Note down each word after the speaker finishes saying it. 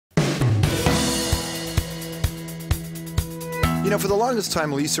You know, for the longest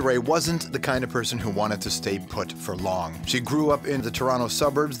time, Lisa Ray wasn't the kind of person who wanted to stay put for long. She grew up in the Toronto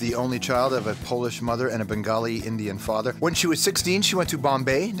suburbs, the only child of a Polish mother and a Bengali Indian father. When she was 16, she went to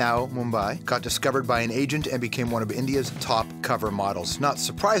Bombay, now Mumbai, got discovered by an agent and became one of India's top cover models. Not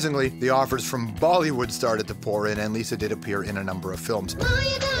surprisingly, the offers from Bollywood started to pour in, and Lisa did appear in a number of films. The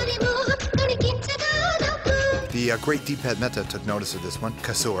great Deepak Mehta took notice of this one,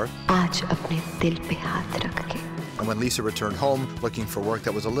 Kasur. And when Lisa returned home, looking for work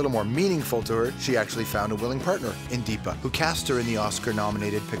that was a little more meaningful to her, she actually found a willing partner in Deepa, who cast her in the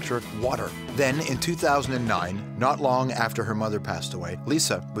Oscar-nominated picture Water. Then, in 2009, not long after her mother passed away,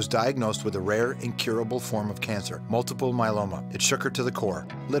 Lisa was diagnosed with a rare, incurable form of cancer, multiple myeloma. It shook her to the core,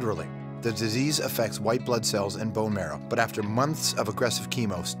 literally. The disease affects white blood cells and bone marrow, but after months of aggressive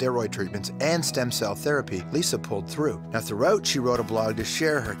chemo, steroid treatments, and stem cell therapy, Lisa pulled through. Now, throughout, she wrote a blog to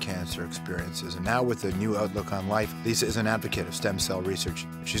share her cancer experiences, and now with a new outlook on life, Lisa is an advocate of stem cell research.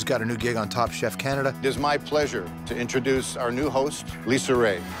 She's got a new gig on Top Chef Canada. It is my pleasure to introduce our new host, Lisa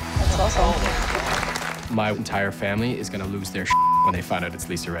Ray. That's awesome. My entire family is gonna lose their when they find out it's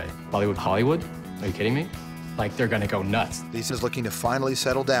Lisa Ray. Hollywood? Are you kidding me? Like, they're gonna go nuts. Lisa's looking to finally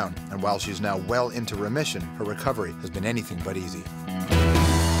settle down, and while she's now well into remission, her recovery has been anything but easy. Hey,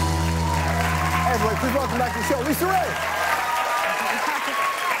 everybody, please welcome back to the show, Lisa Ray.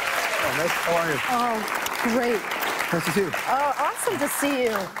 Oh, nice. How are you? Oh, great. Nice to see you. Oh, awesome to see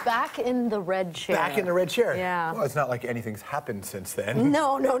you. Back in the red chair. Back in the red chair? Yeah. Well, it's not like anything's happened since then.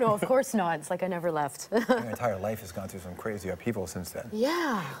 No, of course not. It's like I never left. Your entire life has gone through some crazy upheaval since then.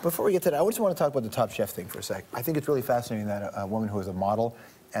 Yeah. Before we get to that, I just want to talk about the Top Chef thing for a sec. I think it's really fascinating that a woman who is a model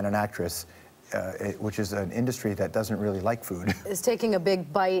and an actress, which is an industry that doesn't really like food, is taking a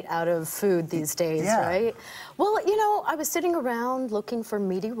big bite out of food these days, right? Well, you know, I was sitting around looking for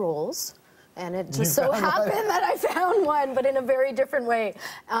meaty rolls. And it just so happened that I found one, but in a very different way.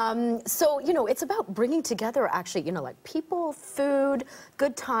 So, you know, it's about bringing together, actually, you know, like people, food,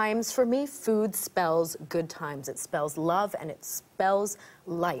 good times. For me, food spells good times. It spells love, and it spells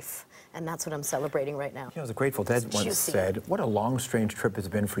life. And that's what I'm celebrating right now. You know, as a Grateful Dead once said, what a long, strange trip it's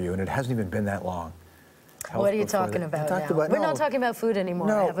been for you, and it hasn't even been that long. What are you talking about now? We're not talking about food anymore.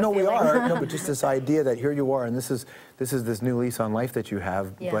 No, we are. No, but just this idea that here you are, and this is this new lease on life that you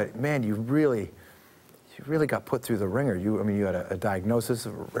have. Yeah. But man, you really got put through the ringer. I mean, you had a diagnosis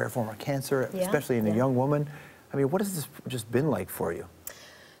of a rare form of cancer, especially in a young woman. I mean, what has this just been like for you?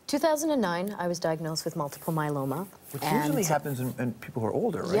 2009, I was diagnosed with multiple myeloma. Which usually happens in people who are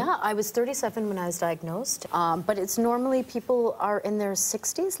older, right? Yeah, I was 37 when I was diagnosed. But it's normally people are in their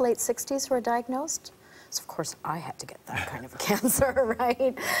 60s, late 60s who are diagnosed. So of course I had to get that kind of cancer,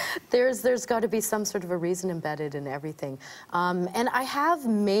 right? There's got to be some sort of a reason embedded in everything. And I have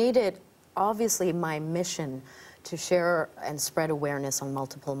made it, obviously, my mission to share and spread awareness on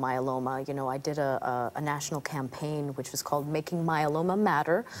multiple myeloma. You know, I did a national campaign which was called Making Myeloma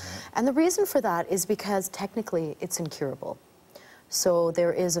Matter. And the reason for that is because technically it's incurable. So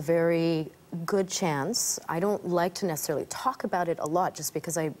there is a very good chance. I don't like to necessarily talk about it a lot just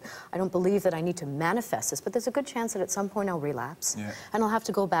because I don't believe that I need to manifest this, but there's a good chance that at some point I'll relapse and I'll have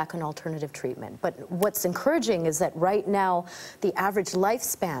to go back on alternative treatment. But what's encouraging is that right now the average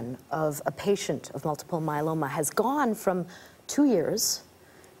lifespan of a patient of multiple myeloma has gone from 2 years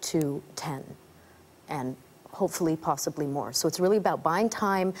to 10 and hopefully possibly more. So it's really about buying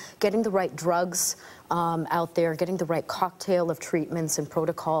time, getting the right drugs out there, getting the right cocktail of treatments and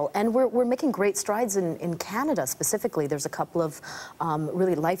protocol. And we're making great strides in Canada specifically. There's a couple of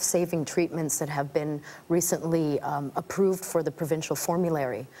really life-saving treatments that have been recently approved for the provincial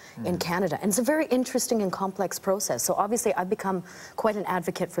formulary in Canada. And it's a very interesting and complex process. So obviously I've become quite an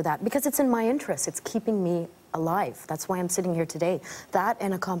advocate for that because it's in my interest. It's keeping me alive. That's why I'm sitting here today. That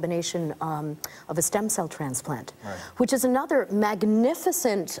and a combination of a stem cell transplant, which is another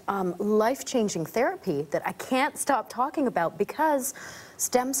magnificent life-changing therapy that I can't stop talking about because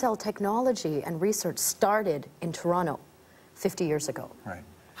stem cell technology and research started in Toronto 50 years ago. Right.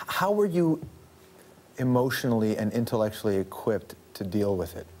 How were you emotionally and intellectually equipped to deal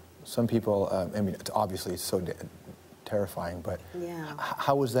with it? Some people, I mean, it's obviously so terrifying, but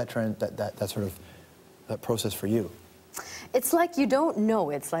how was that that process for you? It's like you don't know.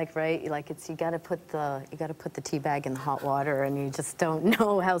 It's like, right, like you gotta put the tea bag in the hot water and you just don't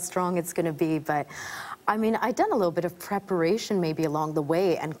know how strong it's gonna be. But I mean, I'd done a little bit of preparation maybe along the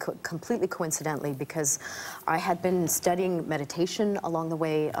way, and completely coincidentally, because I had been studying meditation along the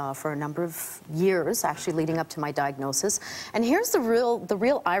way for a number of years, actually leading up to my diagnosis. And here's the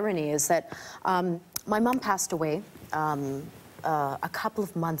real irony is that my mom passed away a couple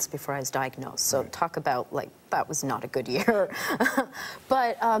of months before I was diagnosed. So talk about, like, that was not a good year.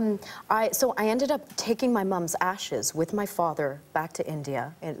 But so I ended up taking my mom's ashes with my father back to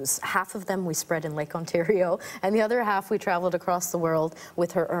India. It was half of them we spread in Lake Ontario, and the other half we traveled across the world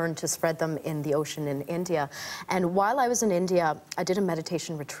with her urn to spread them in the ocean in India. And while I was in India, I did a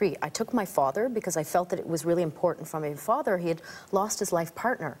meditation retreat. I took my father because I felt that it was really important for my father. He had lost his life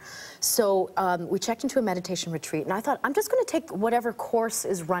partner. So we checked into a meditation retreat, and I thought, I'm just going to take whatever course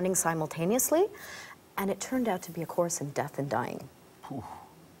is running simultaneously. And it turned out to be a course in death and dying. Ooh.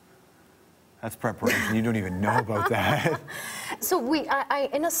 That's preparation. You don't even know about that. So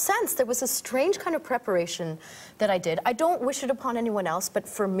in a sense, there was a strange kind of preparation that I did. I don't wish it upon anyone else, but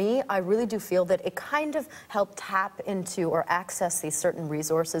for me, I really do feel that it kind of helped tap into or access these certain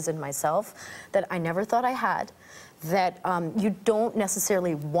resources in myself that I never thought I had, that you don't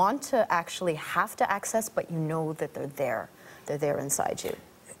necessarily want to actually have to access, but you know that they're there. They're there inside you.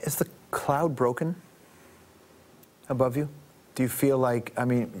 Is the cloud broken above you? Do you feel like, I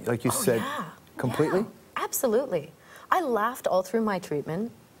mean, like you said, yeah. completely? Yeah, absolutely. I laughed all through my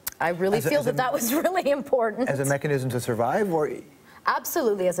treatment. I really feel that was really important. As a mechanism to survive, or?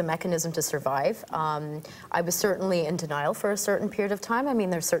 Absolutely, as a mechanism to survive. I was certainly in denial for a certain period of time. I mean,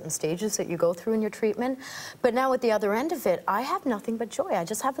 there's certain stages that you go through in your treatment. But now at the other end of it, I have nothing but joy. I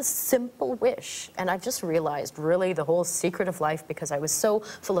just have a simple wish. And I've just realized really the whole secret of life, because I was so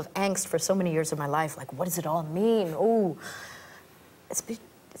full of angst for so many years of my life. Like, what does it all mean? Oh, it's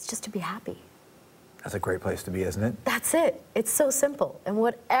just to be happy. That's a great place to be, isn't it? That's it. It's so simple. And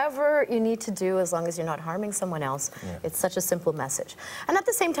whatever you need to do, as long as you're not harming someone else, it's such a simple message. And at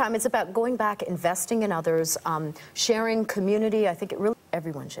the same time, it's about going back, investing in others, sharing community. I think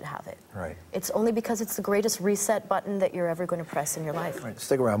everyone should have it. Right. It's only because it's the greatest reset button that you're ever going to press in your life. Right.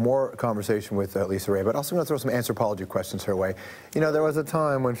 Stick around. More conversation with Lisa Ray, but also going to throw some anthropology questions her way. You know, there was a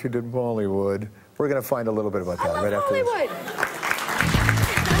time when she did Bollywood. We're going to find a little bit about that right after this.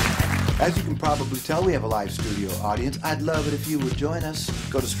 As you can probably tell, we have a live studio audience. I'd love it if you would join us.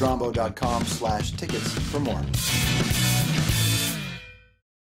 Go to strombo.com/tickets for more.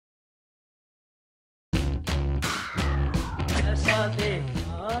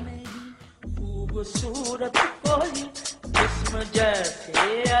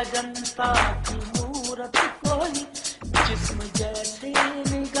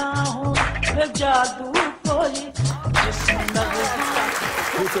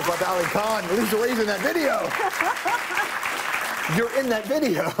 Lisa Ali Khan. Lisa Ray's in that video. You're in that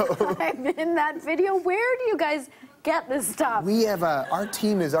video. I'm in that video. Where do you guys get this stuff? We have our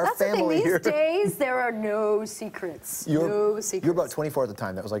team is our That's family the thing. here. These days, there are no secrets. No secrets. You're about 24 at the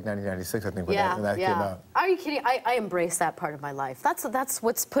time. That was like 1996, I think, when that came out. Are you kidding? I embrace that part of my life. That's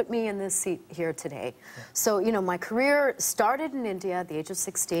what's put me in this seat here today. So, you know, my career started in India at the age of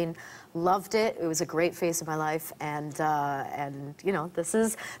 16. Loved it. It was a great phase of my life, and you know, this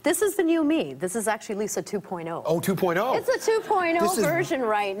is the new me. This is actually Lisa 2.0. Oh, 2.0. It's a 2.0 version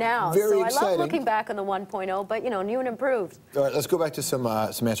right now. Very so exciting. I love looking back on the 1.0, but you know, new and improved. All right, let's go back to some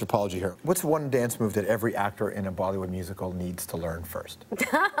anthropology here. What's one dance move that every actor in a Bollywood musical needs to learn first?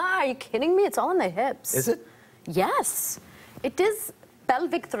 Are you kidding me? It's all in the hips. Is it? Yes, it is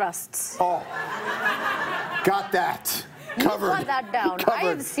pelvic thrusts. Oh, got that. Covered. You got that down. Covered. I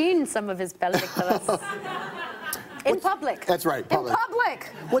have seen some of his pelvic thrusts. In public. That's right, public. In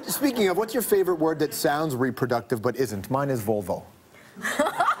public. Speaking of, what's your favorite word that sounds reproductive but isn't? Mine is Volvo.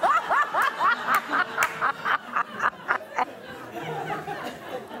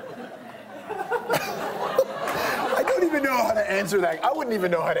 I don't even know how to answer that. I wouldn't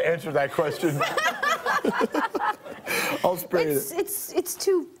even know how to answer that question. I'll spray it. It's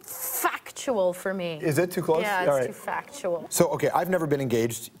too factual for me. Is it too close? Yeah, All it's right. too factual. So, okay, I've never been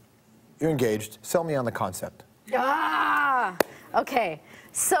engaged. You're engaged. Sell me on the concept. Ah, okay.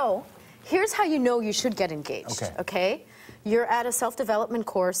 So, here's how you know you should get engaged. Okay? You're at a self-development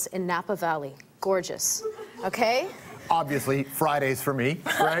course in Napa Valley. Gorgeous. Okay? Obviously, Fridays for me,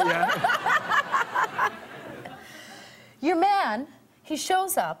 right? Yeah. Your man, he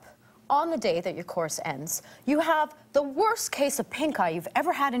shows up on the day that your course ends. You have the worst case of pink eye you've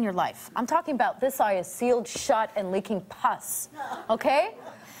ever had in your life. I'm talking about this eye is sealed shut and leaking pus, okay?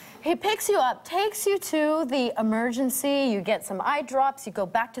 He picks you up, takes you to the emergency, you get some eye drops, you go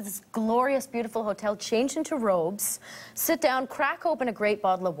back to this glorious, beautiful hotel, change into robes, sit down, crack open a great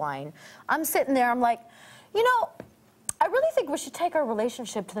bottle of wine. I'm sitting there, I'm like, you know, I really think we should take our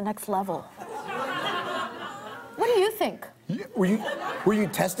relationship to the next level. What do you think? Were you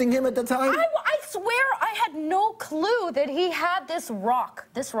testing him at the time? I swear I had no clue that he had this rock.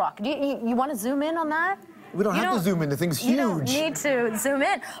 You want to zoom in on that? We don't have to zoom in. The thing's huge. You don't need to zoom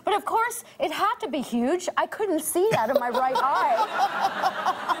in. But of course, it had to be huge. I couldn't see out of my right eye.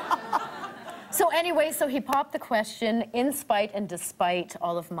 So anyway, so he popped the question in spite and despite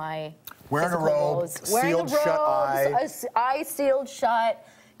all of my wearing a robe, sealed shut eye. Eye sealed shut,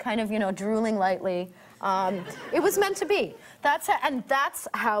 kind of, you know, drooling lightly. It was meant to be. That's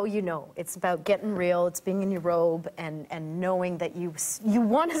how you know. It's about getting real. It's being in your robe and knowing that you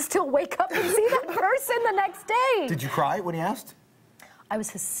want to still wake up and see that person the next day. Did you cry when he asked? I was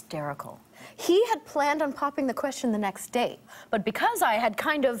hysterical. He had planned on popping the question the next day, but because I had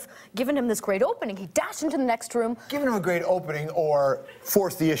kind of given him this great opening, he dashed into the next room. Given him a great opening or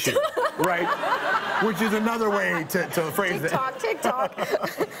force the issue, right? Which is another way to phrase it. Tick-tock.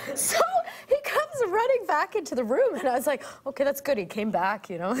 So he comes running back into the room, and I was like, okay, that's good. He came back,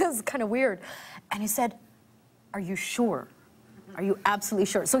 you know, it was kind of weird. And he said, are you sure? Are you absolutely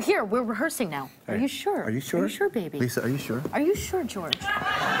sure? So here, we're rehearsing now. Are you sure? Are you sure? Are you sure, baby? Lisa, are you sure? Are you sure, George?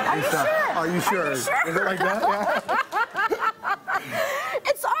 Are you Lisa, sure? Are you sure? Are you sure? Is it like that? Yeah.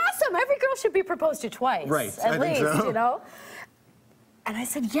 It's awesome. Every girl should be proposed to twice. Right, At I least, think so. You know? And I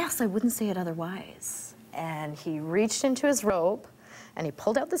said, yes, I wouldn't say it otherwise. And he reached into his robe, and he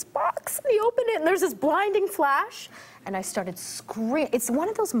pulled out this box, and he opened it, and there's this blinding flash, and I started screaming. It's one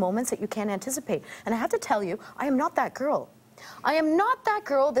of those moments that you can't anticipate. And I have to tell you, I am not that girl. I am not that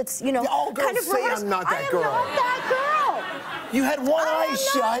girl that's, you know, all girls kind of say rehearsed. I'm not that girl. I am not that girl. You had one eye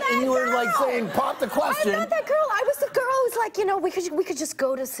shut, and you were like saying, pop the question. I'm not that girl. I was the girl who's like, you know, we could just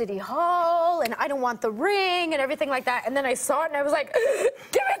go to City Hall, and I don't want the ring and everything like that. And then I saw it, and I was like,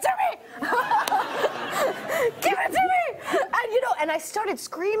 give it to me! Give it to me! And, you know, and I started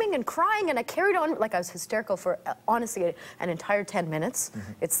screaming and crying, and I carried on like I was hysterical for, honestly, an entire 10 minutes.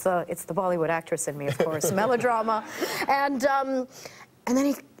 Mm-hmm. It's the Bollywood actress in me, of course, melodrama. And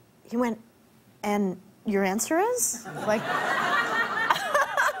then he went, and your answer is? Like,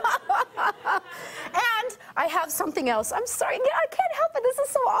 and I have something else. I'm sorry, I can't help it. This is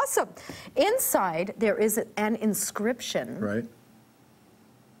so awesome. Inside, there is an inscription. Right.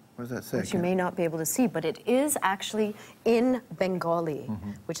 What does that say? Which you may not be able to see, but it is actually in Bengali,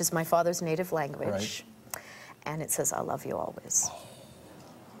 which is my father's native language. Right. And it says, I love you always.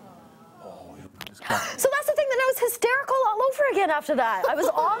 So So that's the thing, that I was hysterical all over again after that. I was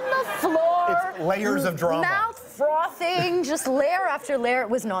on the floor. It's layers of drama. Mouth frothing, just layer after layer. It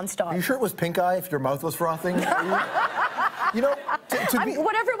was nonstop. Are you sure it was pink eye if your mouth was frothing? You know,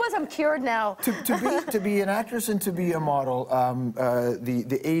 whatever it was, I'm cured now. To be an actress and to be a model,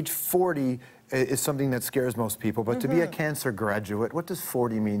 the age 40 is something that scares most people. But to be a cancer graduate, what does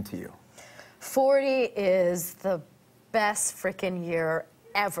 40 mean to you? 40 is the best frickin' year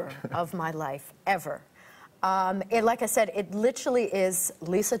ever of my life, ever. Like I said, it literally is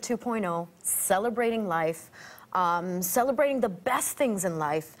Lisa 2.0, celebrating life, celebrating the best things in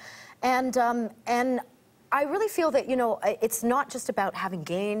life. And I really feel that, you know, it's not just about having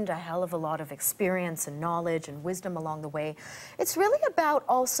gained a hell of a lot of experience and knowledge and wisdom along the way. It's really about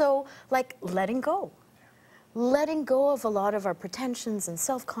also, like, letting go. Letting go of a lot of our pretensions and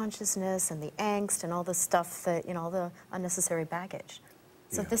self-consciousness and the angst and all the stuff that, you know, all the unnecessary baggage.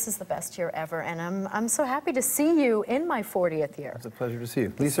 So this is the best year ever, and I'm so happy to see you in my 40th year. It's a pleasure to see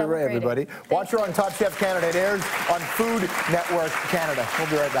you. Lisa Ray, everybody. Watch her on Top Chef Canada. It airs on Food Network Canada. We'll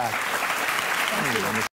be right back. Thank you.